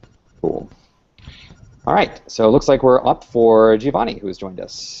 Cool. All right. So it looks like we're up for Giovanni, who has joined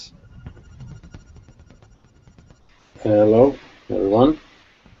us. Hello, everyone.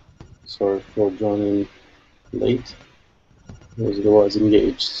 Sorry for joining late. I was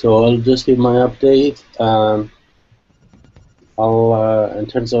engaged. So I'll just give my update. In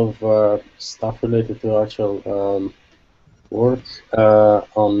terms of stuff related to actual work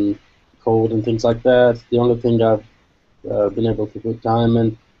on code and things like that, the only thing I've been able to put time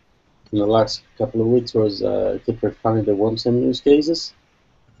in the last couple of weeks was keep refining the WormSim use cases.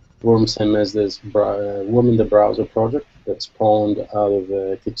 WormSim is this worm in the browser project that spawned out of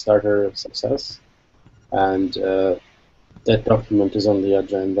a Kickstarter success, and that document is on the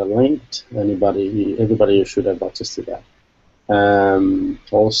agenda linked. Everybody should have access to that.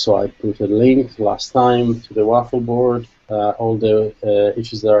 Also, I put a link last time to the waffle board. All the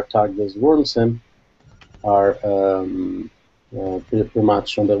issues that are tagged as WormSim are pretty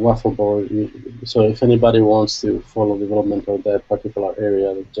much on the waffle board. So if anybody wants to follow development of that particular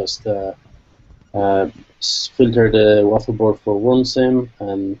area, just filter the waffle board for WormSim,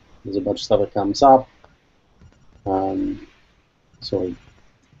 and there's a bunch of stuff that comes up. So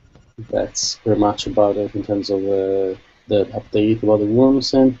that's pretty much about it in terms of the update about the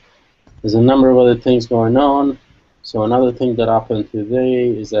worms. And there's a number of other things going on. So another thing that happened today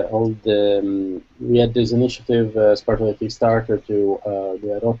is that all the we had this initiative as part of the Kickstarter to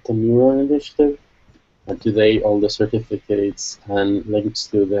the Adopt a Neuron initiative, and today all the certificates and links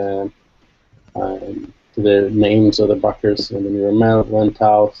to the names of the backers in the Neuron Mail went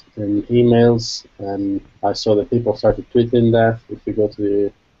out in emails, and I saw that people started tweeting that. If you go to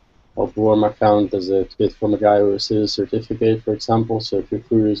the OpenWorm account, there's a tweet from a guy who received a certificate, for example. So if you're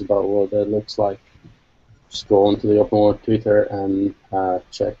curious about what that looks like, just go onto the OpenWorm Twitter and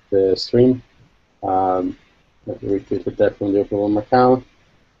check the stream. We retweeted that from the OpenWorm account.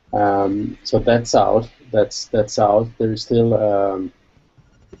 So that's out. That's out. There's still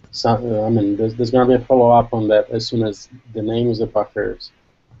I mean, there's going to be a follow-up on that as soon as the names of the backers,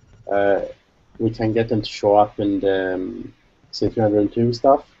 we can get them to show up in the C302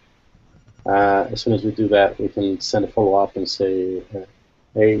 stuff. As soon as we do that, we can send a follow-up and say,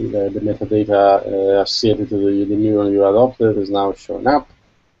 hey, the metadata associated to the neuron you adopted is now showing up.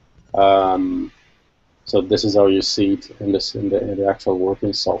 So this is how you see it in the actual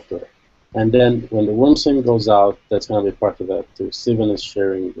working software. And then when the worm sim goes out, that's going to be part of that too. Steven is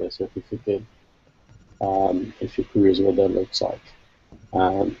sharing the certificate if you're curious what that looks like.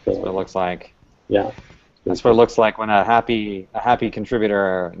 That's what it looks like. Yeah. That's what it looks like when a happy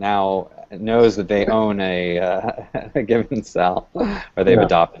contributor now knows that they own a given cell, or they've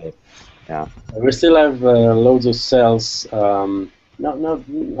adopted it. Yeah. We still have loads of cells. I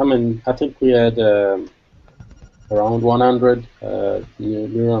mean, I think we had around 100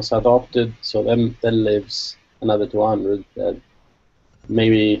 neurons adopted, so then lives another 200 that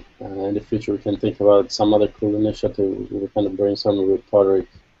maybe in the future we can think about some other cool initiative. We kind of brainstorming with Podrick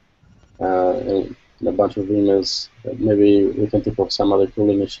and a bunch of emails. Maybe we can think of some other cool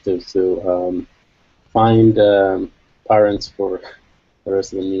initiatives to find parents for the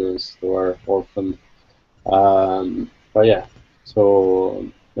rest of the neurons who are orphaned. But yeah, so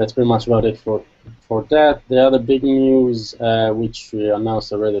that's pretty much about it for that. The other big news, which we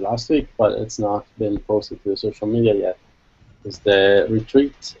announced already last week, but it's not been posted to the social media yet, is the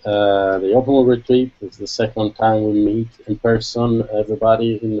retreat, the OpenWorm retreat. It's the second time we meet in person,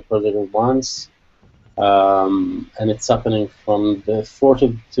 everybody in the project at once. And it's happening from the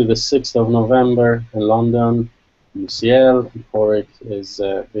 4th to the 6th of November in London, UCL. Porrick is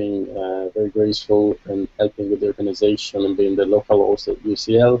being very graceful and helping with the organization and being the local host at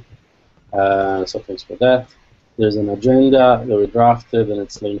UCL. So thanks for that. There's an agenda that we drafted and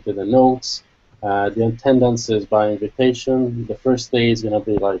it's linked to the notes. The attendance is by invitation. The first day is going to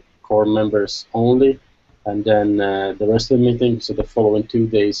be like core members only, and then the rest of the meeting, so the following 2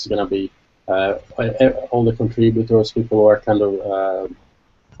 days is going to be all the contributors, people who are kind of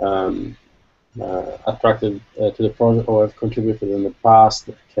attracted to the project or have contributed in the past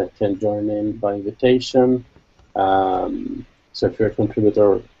can join in by invitation. So if you're a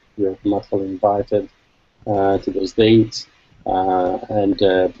contributor, you're automatically invited to those dates. And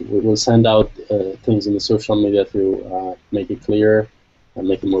we will send out things in the social media to make it clear and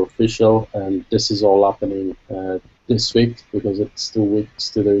make it more official. And this is all happening this week because it's 2 weeks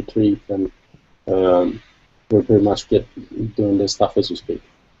to the retreat, and we're pretty much doing this stuff as we speak.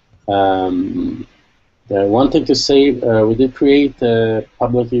 The one thing to say, we did create a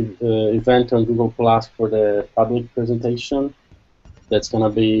public event on Google Plus for the public presentation. That's gonna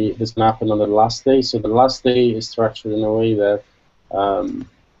happen on the last day. So the last day is structured in a way that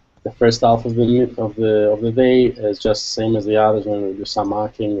the first half of the day is just the same as the others when we do some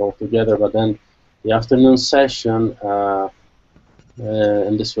hacking all together. But then the afternoon session,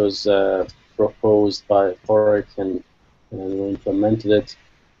 and this was proposed by Porrick and we implemented it.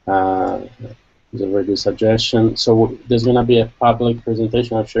 It's a very good suggestion. So there's gonna be a public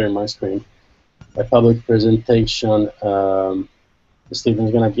presentation. I'm sharing my screen. A public presentation.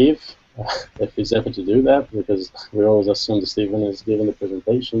 Stephen's going to give, if he's able to do that, because we always assume that Stephen is giving the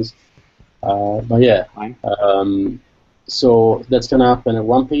presentations. But yeah, so that's going to happen at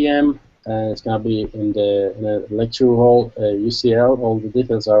 1 p.m. and it's going to be in a lecture hall, UCL. All the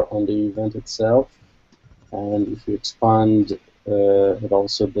details are on the event itself. And if you expand, it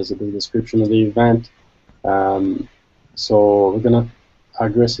also does a big description of the event. So we're going to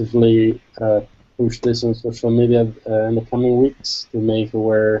aggressively push this on social media in the coming weeks to make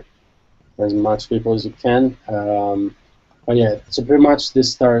aware as much people as you can. But yeah, so pretty much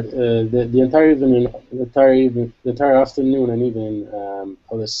this the entire evening, the entire afternoon and evening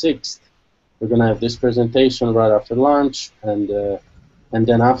of the 6th, we're gonna have this presentation right after lunch, and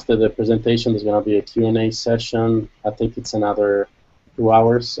then after the presentation, there's gonna be a Q&A session. I think it's another 2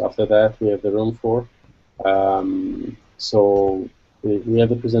 hours after that we have the room for. So we have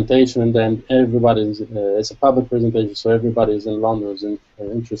the presentation, and then everybody's, it's a public presentation, so everybody is in London who's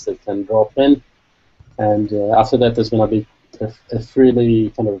interested can drop in. And after that, there's going to be a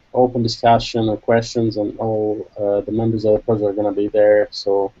freely kind of open discussion or questions, and all the members of the project are going to be there.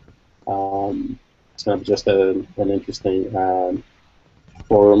 So it's going to be just an interesting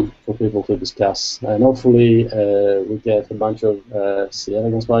forum for people to discuss. And hopefully we get a bunch of C.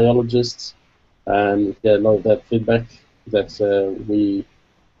 elegans biologists and get a lot of that feedback that we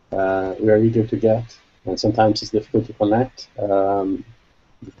are eager to get. And sometimes it's difficult to connect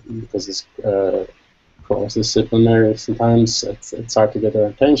because it's cross-disciplinary. Sometimes it's hard to get their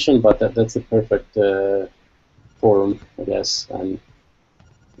attention, but that's the perfect forum, I guess. And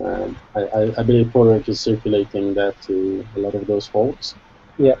I believe Porridge is circulating that to a lot of those folks.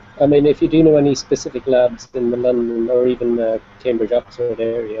 Yeah, I mean, if you do know any specific labs in the London or even Cambridge, Oxford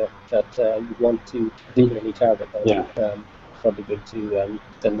area that you want to particularly target, probably good to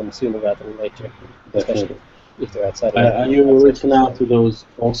send them sooner rather than later, especially if they're outside. Are you reaching out to those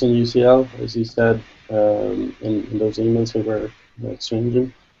folks in UCL, as you said in those emails we were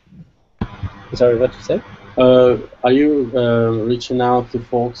exchanging? Sorry, what did you say? Are you reaching out to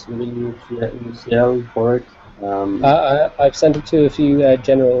folks within UCL for it? I've sent it to a few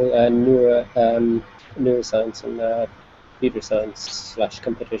general neuroscience and computer science /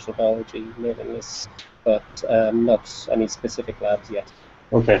 computational biology mailing lists, but not any specific labs yet.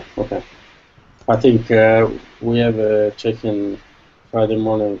 Okay. I think we have a check-in Friday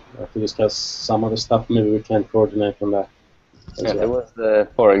morning to discuss some other stuff. Maybe we can coordinate on that. Yeah, there was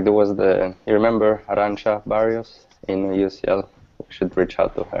the you remember Arantxa Barrios in UCL? We should reach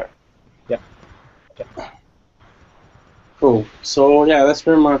out to her. Yeah. Cool. So yeah, that's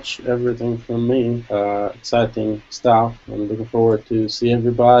very much everything from me. Exciting stuff. I'm looking forward to see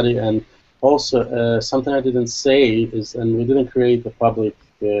everybody. And also something I didn't say is, and we didn't create a public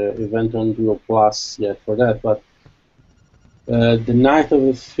event on Google Plus yet for that, but the night of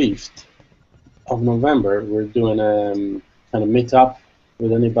the 5th of November, we're doing a kind of meetup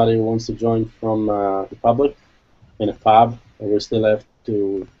with anybody who wants to join from the public in a pub. We still have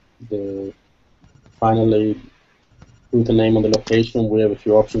to finally put a name on the location. We have a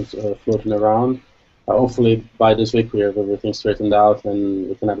few options floating around. Hopefully by this week we have everything straightened out and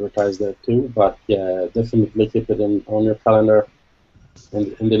we can advertise that too. But yeah, definitely keep it on your calendar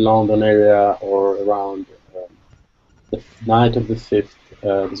in the London area or around the night of the 5th.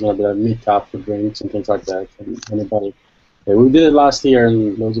 There's going to be a meetup for drinks and things like that. And anybody, we did it last year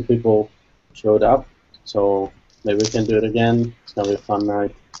and loads of people showed up. So maybe we can do it again. It's going to be a fun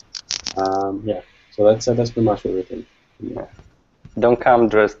night. Yeah. So that's pretty much everything. Yeah. Don't come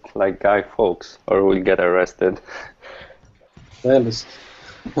dressed like Guy Fawkes, or we'll get arrested. Well, it's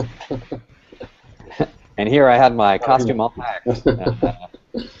And here I had my costume all packed. It's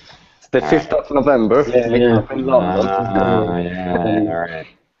the 5th of November. Yeah. In London. Yeah, all right.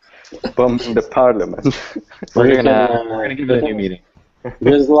 Bombing the Parliament. We're gonna give it a new meeting.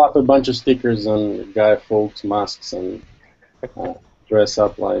 There's a bunch of stickers on Guy Fawkes masks and dress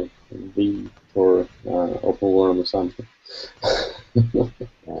up like V or OpenWorm or something.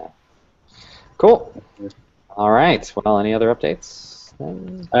 Yeah. Cool. All right. Well, any other updates?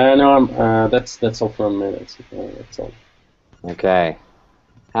 No, that's all from me. That's all. Okay.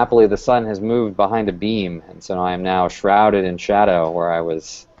 Happily, the sun has moved behind a beam, and so I am now shrouded in shadow, where I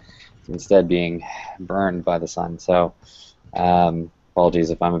was instead being burned by the sun. So, apologies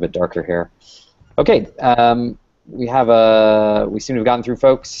if I'm a bit darker here. Okay. We seem to have gotten through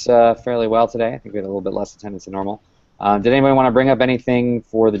folks fairly well today. I think we had a little bit less attendance than normal. Did anybody want to bring up anything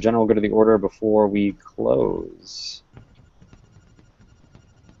for the general good of the order before we close?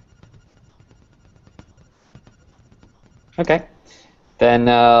 Okay. Then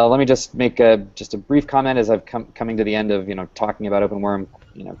let me just make just a brief comment as I've coming to the end of talking about OpenWorm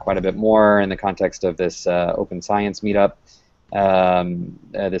quite a bit more in the context of this Open Science meetup.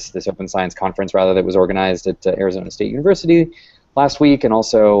 This Open Science conference, rather, that was organized at Arizona State University last week, and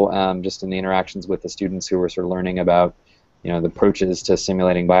also just in the interactions with the students who were sort of learning about the approaches to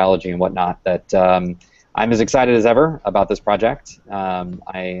simulating biology and whatnot, that I'm as excited as ever about this project.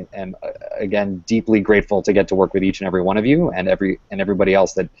 I am again deeply grateful to get to work with each and every one of you and everybody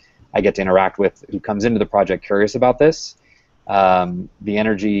else that I get to interact with who comes into the project curious about this. The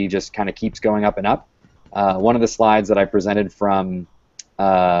energy just kind of keeps going up and up. One of the slides that I presented from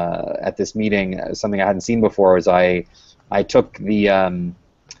at this meeting, something I hadn't seen before, was I took the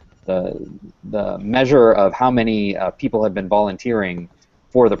measure of how many people had been volunteering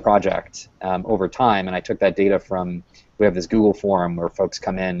for the project over time, and I took that data from, we have this Google form where folks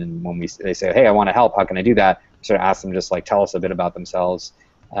come in, and when they say, hey, I want to help, how can I do that? We sort of ask them, just like, tell us a bit about themselves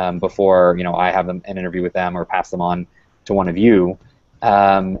before, you know, I have an interview with them or pass them on to one of you.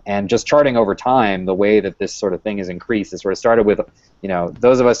 And just charting over time the way that this sort of thing has increased. It sort of started with, you know,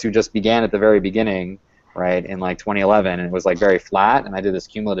 those of us who just began at the very beginning, right, in like 2011, and it was like very flat, and I did this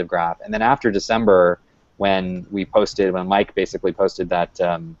cumulative graph. And then after December, when Mike basically posted that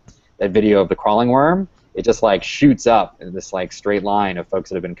that video of the crawling worm, it just like shoots up in this like straight line of folks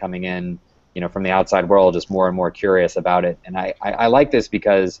that have been coming in, you know, from the outside world, just more and more curious about it. And I like this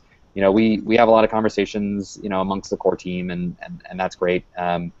because, you know, we have a lot of conversations, you know, amongst the core team, and that's great.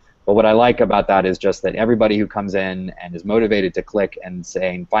 But what I like about that is just that everybody who comes in and is motivated to click and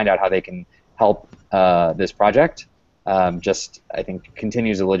find out how they can help this project, just I think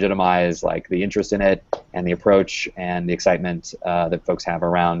continues to legitimize like the interest in it and the approach and the excitement that folks have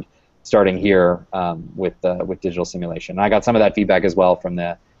around starting here with digital simulation. And I got some of that feedback as well from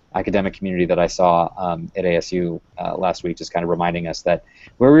the academic community that I saw at ASU last week, just kind of reminding us that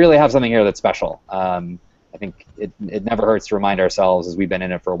we really have something here that's special. I think it never hurts to remind ourselves, as we've been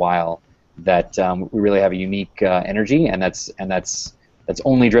in it for a while, that we really have a unique energy, and that's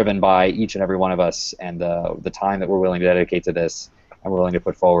only driven by each and every one of us and the time that we're willing to dedicate to this and we're willing to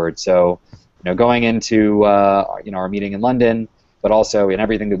put forward. So, you know, going into you know, our meeting in London, but also in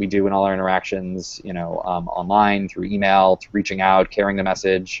everything that we do in all our interactions, you know, online, through email, to reaching out, carrying the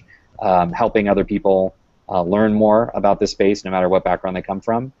message, helping other people learn more about this space, no matter what background they come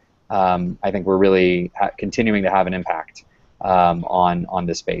from. I think we're really continuing to have an impact on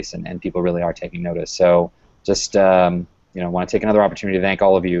this space, and people really are taking notice. So just you know, want to take another opportunity to thank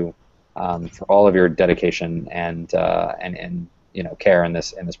all of you for all of your dedication and you know, care in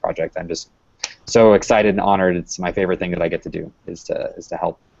this project. I'm just so excited and honored. It's my favorite thing that I get to do is to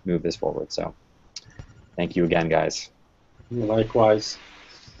help move this forward. So thank you again, guys. Likewise.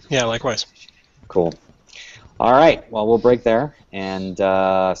 Yeah, likewise. Cool. All right. Well, we'll break there, and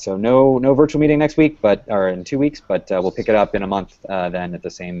so no virtual meeting next week, or in 2 weeks, but we'll pick it up in a month then at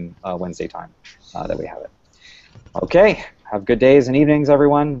the same Wednesday time that we have it. Okay. Have good days and evenings,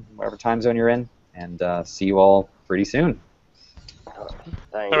 everyone, whatever time zone you're in, and see you all pretty soon.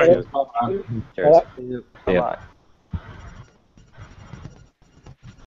 Thank All right. you. Cheers. See you. Bye-bye.